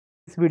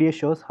This video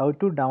shows how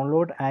to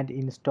download and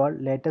install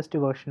latest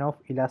version of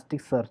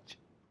Elasticsearch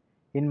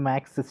in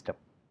Mac system.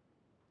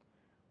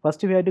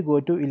 First we have to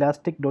go to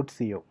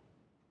elastic.co.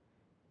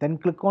 Then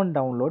click on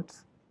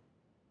downloads.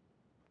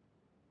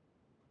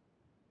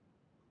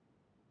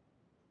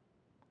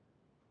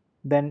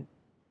 Then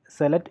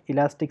select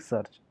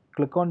Elasticsearch.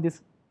 Click on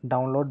this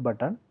download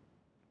button.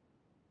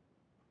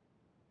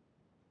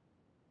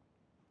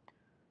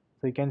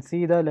 So you can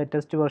see the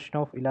latest version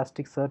of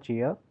Elasticsearch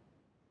here.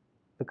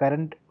 The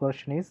current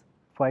version is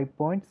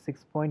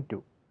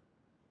 5.6.2.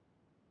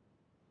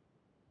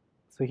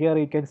 So here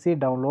you can see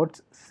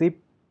downloads zip,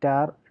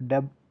 tar,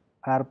 deb,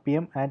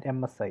 rpm and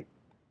msi.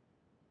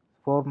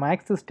 For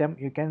Mac system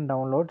you can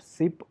download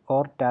zip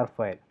or tar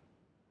file.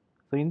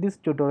 So in this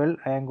tutorial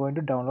I am going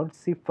to download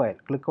zip file.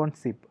 Click on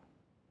zip.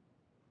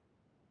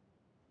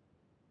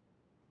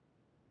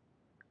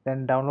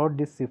 Then download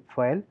this zip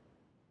file.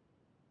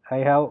 I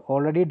have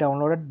already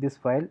downloaded this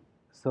file,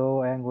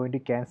 so I am going to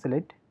cancel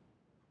it.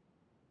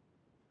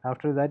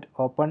 After that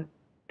open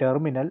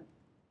terminal,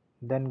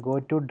 then go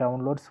to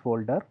downloads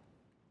folder,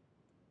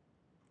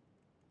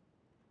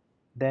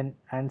 then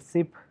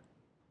unzip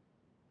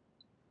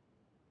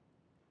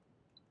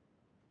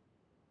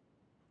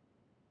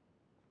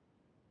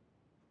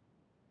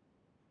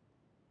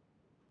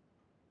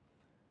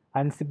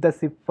the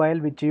zip file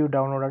which you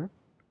downloaded.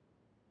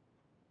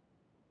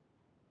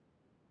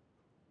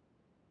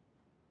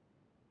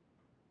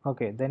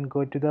 Okay, then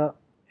go to the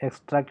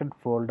extracted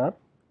folder.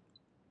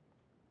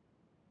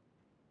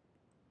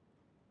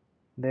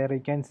 There you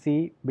can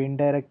see bin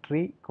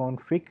directory,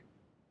 config,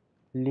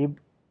 lib,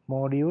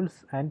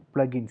 modules and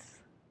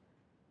plugins.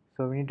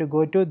 So we need to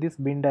go to this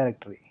bin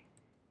directory.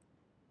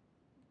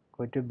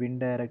 Go to bin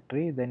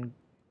directory, then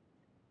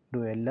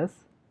do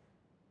ls.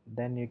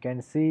 Then you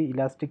can see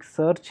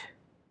Elasticsearch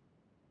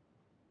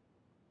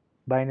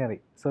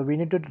binary. So we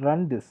need to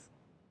run this.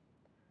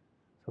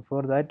 So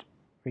for that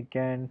we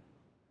can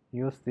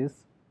use this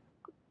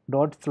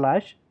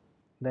 //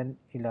 then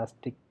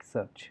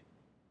Elasticsearch.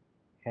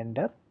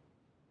 Enter.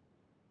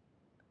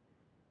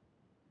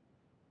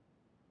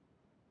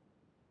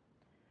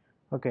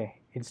 Okay,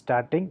 it's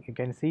starting. You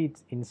can see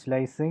it's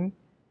initializing.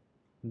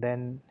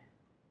 Then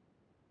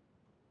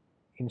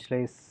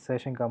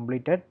initialization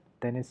completed.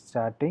 Then it's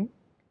starting.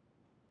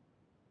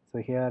 So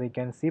here you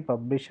can see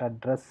publish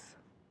address.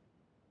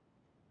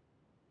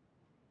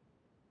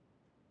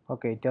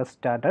 Okay, it has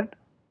started.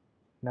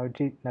 Now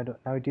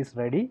it is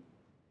ready.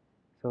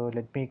 So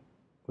let me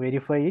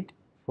verify it.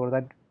 For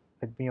that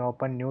let me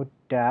open new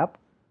tab.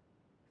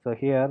 So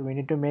here we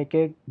need to make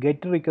a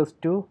GET request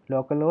to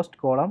localhost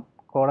colon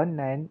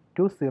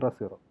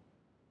 9200.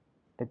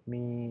 Let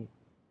me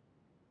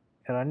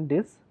run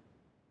this.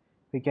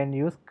 We can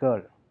use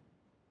curl.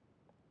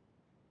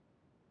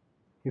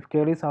 If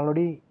curl is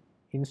already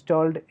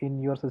installed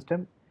in your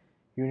system,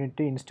 you need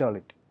to install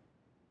it.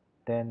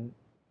 Then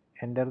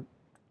enter.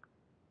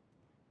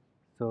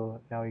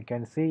 So now you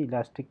can see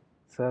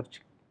Elasticsearch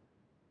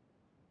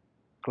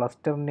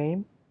cluster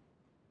name,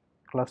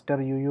 cluster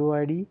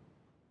UUID,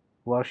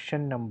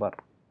 version number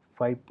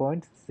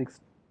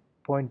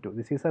 5.6.2.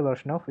 This is a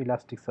version of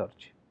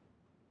Elasticsearch.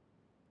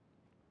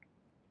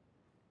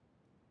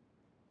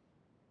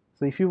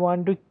 So if you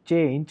want to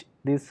change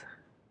this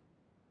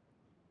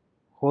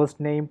host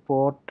name,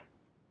 port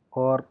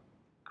or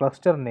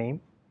cluster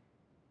name,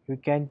 you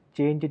can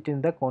change it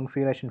in the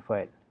configuration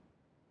file.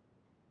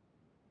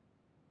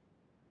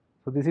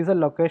 So this is a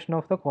location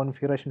of the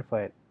configuration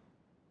file.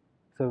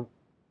 So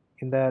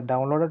in the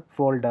downloaded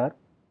folder,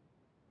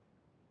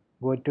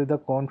 go to the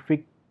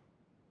config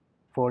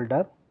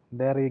folder.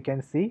 There you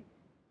can see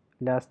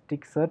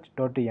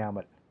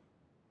elasticsearch.yaml.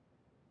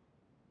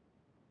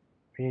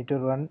 We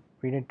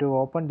need to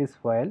open this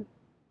file.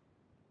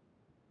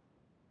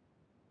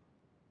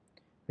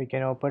 We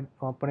can open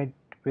it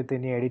with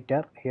any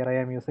editor. Here I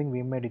am using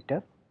Vim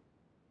editor.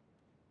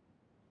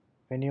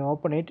 When you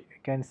open it,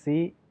 you can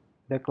see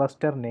the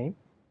cluster name.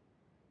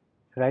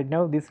 Right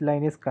now this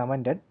line is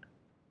commented.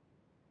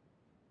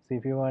 So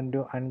if you want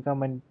to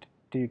uncomment,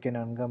 you can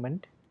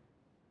uncomment.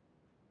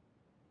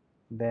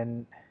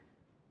 Then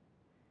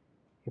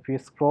if you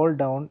scroll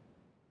down,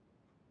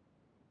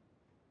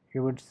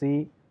 you would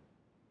see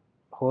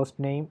host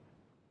name,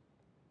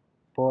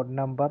 port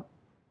number.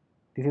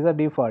 This is a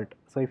default.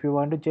 So if you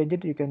want to change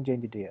it, you can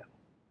change it here.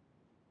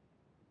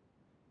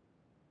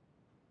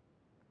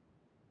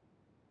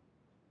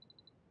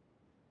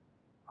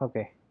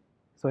 Okay,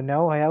 so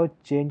now I have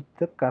changed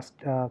the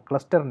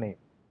cluster name.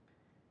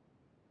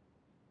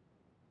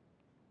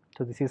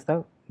 So this is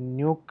the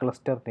new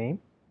cluster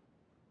name.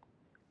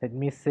 Let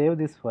me save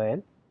this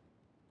file.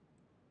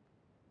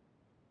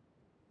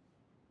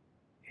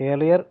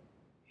 Earlier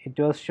it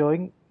was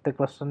showing the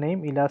cluster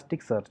name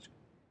Elasticsearch.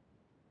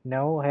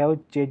 Now I have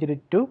changed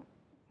it to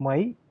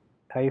my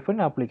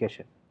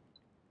application.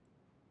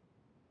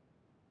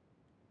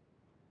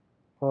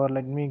 Or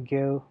let me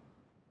give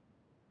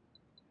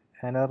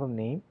another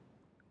name,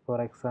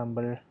 for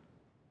example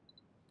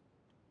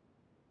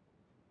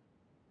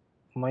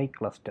my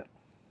cluster.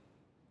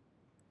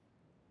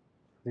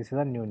 This is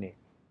a new name.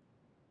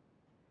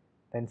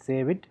 Then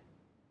save it.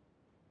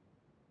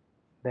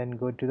 Then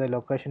go to the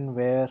location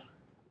where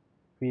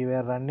we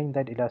were running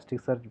that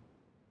Elasticsearch.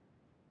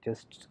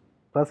 Just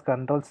press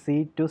Ctrl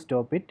C to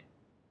stop it.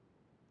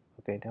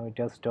 Okay, now it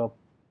just stop.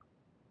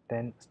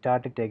 Then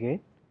start it again.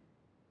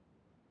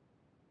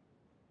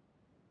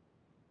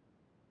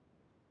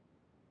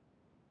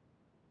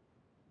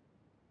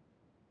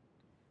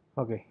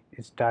 Okay,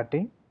 it's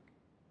starting.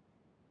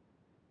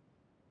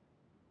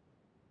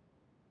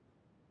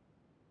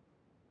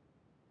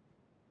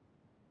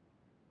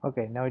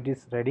 Okay, now it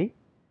is ready.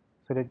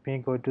 So let me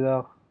go to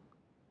the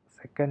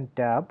second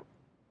tab,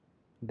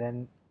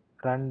 then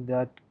run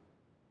that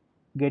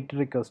get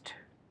request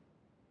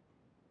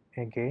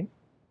again.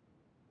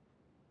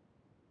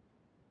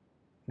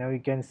 Now you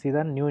can see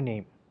the new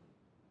name.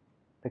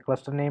 The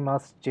cluster name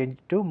has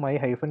changed to my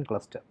hyphen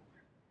cluster.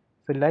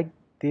 So like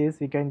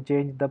this you can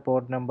change the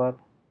port number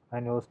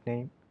and host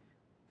name.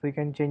 So you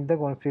can change the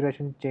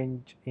configuration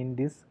change in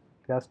this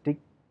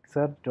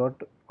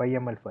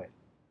elasticsearch.yml file.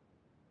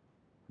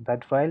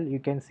 That file you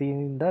can see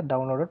in the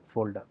downloaded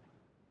folder.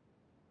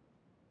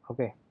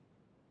 Okay,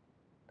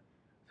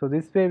 so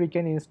this way we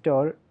can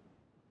install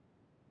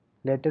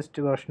latest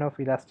version of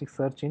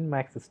Elasticsearch in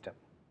Mac system.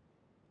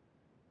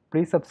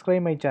 Please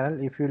subscribe my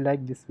channel if you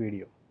like this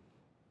video.